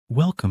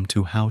Welcome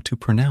to How to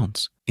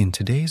Pronounce. In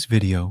today's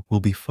video,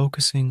 we'll be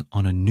focusing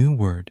on a new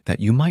word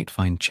that you might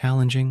find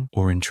challenging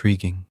or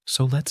intriguing.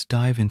 So let's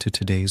dive into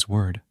today's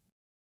word.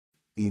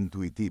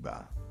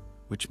 Intuitiva.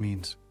 Which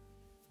means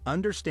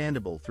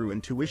understandable through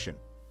intuition,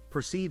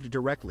 perceived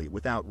directly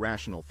without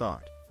rational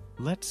thought.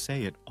 let's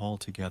say it all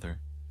together.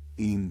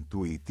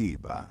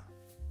 Intuitiva.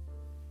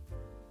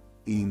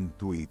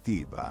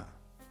 Intuitiva.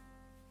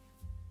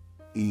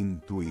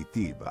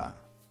 Intuitiva.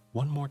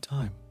 One more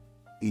time.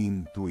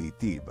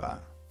 Intuitiva.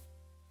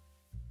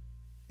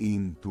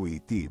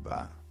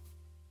 Intuitiva.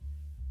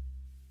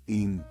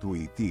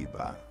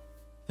 Intuitiva.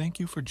 Thank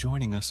you for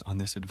joining us on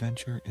this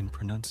adventure in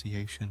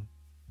pronunciation.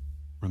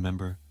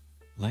 Remember,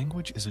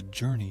 language is a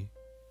journey,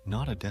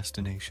 not a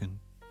destination.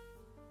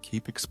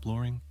 Keep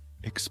exploring,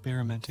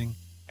 experimenting,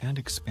 and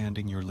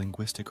expanding your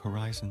linguistic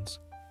horizons.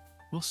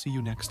 We'll see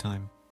you next time.